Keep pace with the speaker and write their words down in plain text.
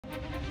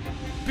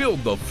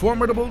Build the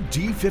formidable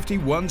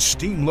D51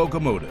 steam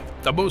locomotive,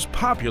 the most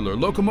popular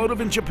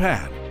locomotive in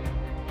Japan.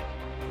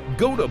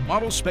 Go to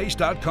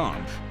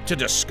ModelSpace.com to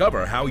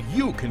discover how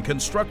you can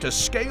construct a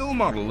scale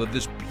model of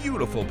this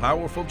beautiful,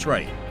 powerful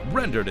train,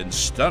 rendered in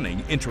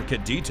stunning,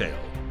 intricate detail.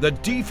 The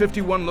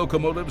D51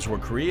 locomotives were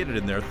created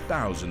in their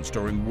thousands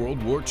during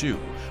World War II,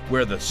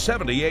 where the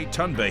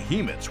 78-ton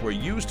behemoths were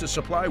used to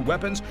supply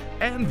weapons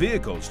and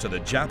vehicles to the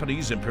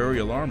Japanese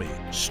Imperial Army.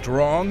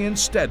 Strong and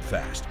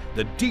steadfast,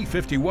 the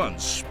D51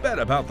 sped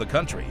about the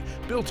country,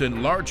 built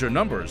in larger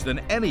numbers than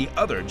any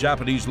other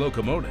Japanese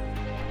locomotive.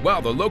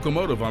 While the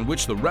locomotive on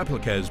which the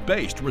replica is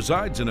based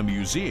resides in a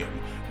museum,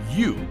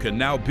 you can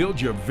now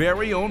build your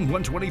very own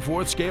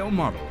 1/24th scale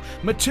model,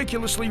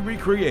 meticulously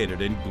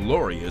recreated in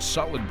glorious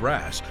solid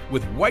brass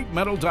with white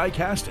metal die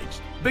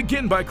castings.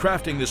 Begin by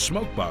crafting the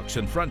smoke box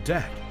and front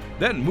deck.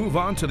 Then move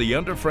on to the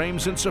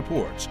underframes and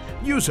supports.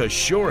 Use a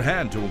sure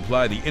hand to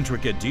apply the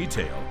intricate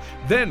detail.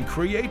 Then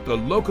create the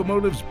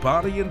locomotive's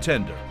body and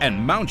tender and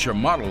mount your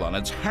model on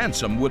its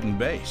handsome wooden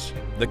base.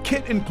 The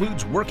kit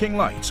includes working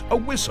lights, a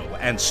whistle,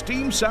 and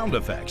steam sound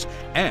effects,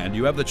 and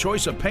you have the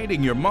choice of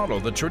painting your model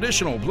the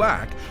traditional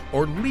black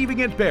or leaving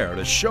it bare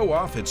to show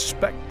off its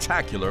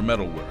spectacular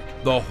metalwork.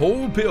 The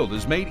whole build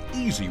is made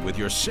easy with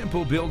your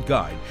simple build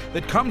guide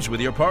that comes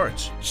with your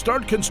parts.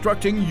 Start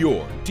constructing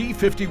your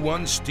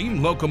D51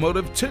 steam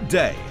locomotive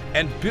today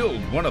and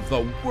build one of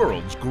the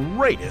world's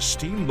greatest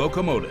steam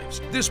locomotives.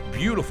 This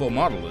beautiful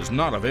model is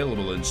not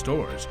available in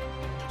stores,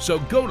 so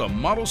go to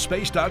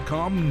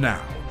ModelSpace.com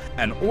now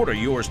and order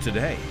yours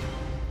today.